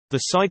The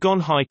Saigon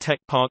Hi-Tech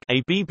Park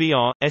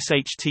 (ABBR,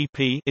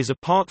 SHTP) is a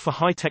park for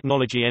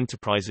high-technology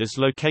enterprises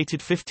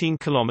located 15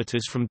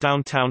 kilometers from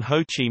downtown Ho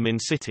Chi Minh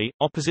City,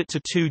 opposite to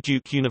Tu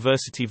Duc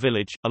University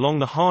Village, along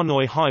the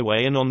Hanoi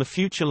Highway and on the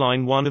future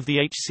Line 1 of the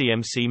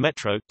HCMC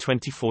Metro.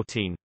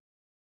 2014.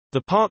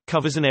 The park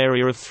covers an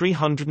area of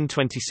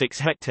 326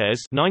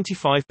 hectares,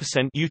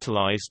 95%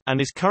 utilized, and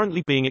is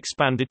currently being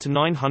expanded to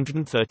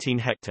 913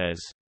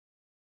 hectares.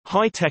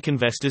 High-tech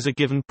investors are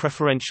given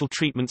preferential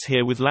treatments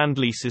here with land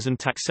leases and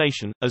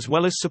taxation, as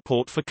well as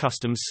support for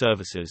customs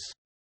services.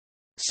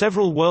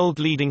 Several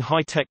world-leading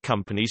high-tech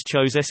companies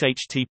chose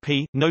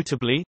SHTP,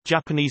 notably,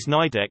 Japanese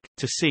Nidec,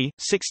 to C,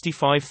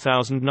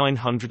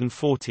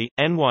 65940,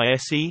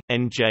 NYSE,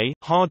 NJ,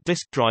 hard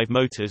disk drive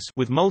motors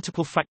with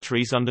multiple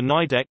factories under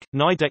Nidec,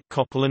 Nidec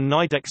Koppel and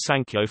Nidec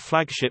Sankyo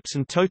flagships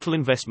and total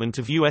investment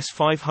of US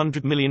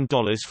 $500 million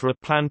for a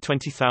planned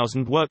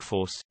 20,000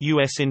 workforce,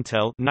 US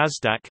Intel,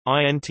 Nasdaq,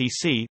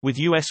 INTC with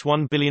US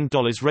 $1 billion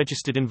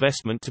registered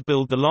investment to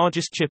build the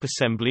largest chip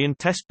assembly and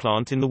test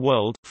plant in the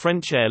world,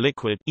 French Air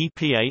Liquide,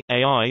 EPA,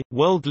 AI,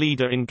 world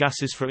leader in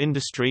gases for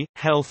industry,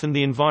 health and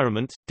the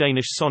environment,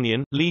 Danish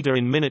Sonion, leader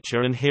in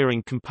miniature and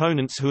hearing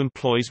components who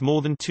employs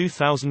more than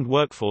 2,000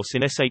 workforce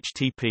in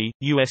SHTP,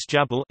 US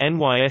Jabil,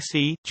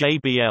 NYSE,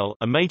 JBL,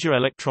 a major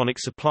electronic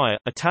supplier,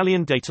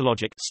 Italian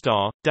Datalogic,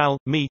 Star, DAL,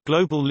 Me,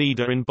 global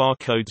leader in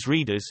barcodes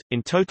readers.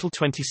 In total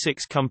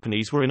 26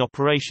 companies were in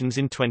operations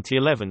in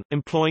 2011,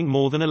 employing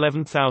more than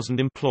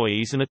 11,000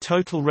 employees and a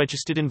total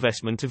registered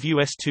investment of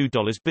US $2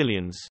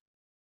 billions.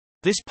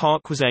 This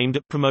park was aimed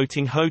at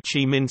promoting Ho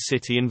Chi Minh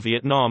City in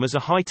Vietnam as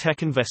a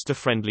high-tech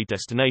investor-friendly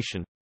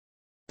destination.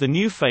 The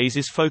new phase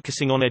is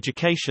focusing on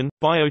education,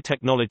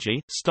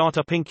 biotechnology,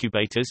 startup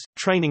incubators,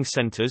 training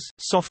centers,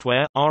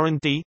 software,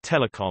 R&D,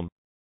 telecom.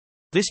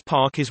 This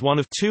park is one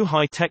of two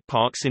high-tech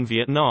parks in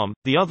Vietnam,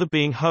 the other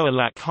being Hoa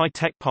Lac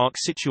High-Tech Park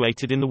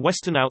situated in the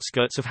western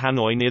outskirts of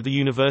Hanoi near the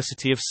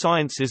University of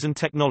Sciences and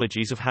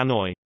Technologies of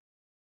Hanoi.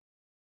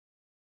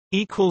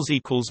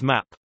 ==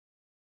 Map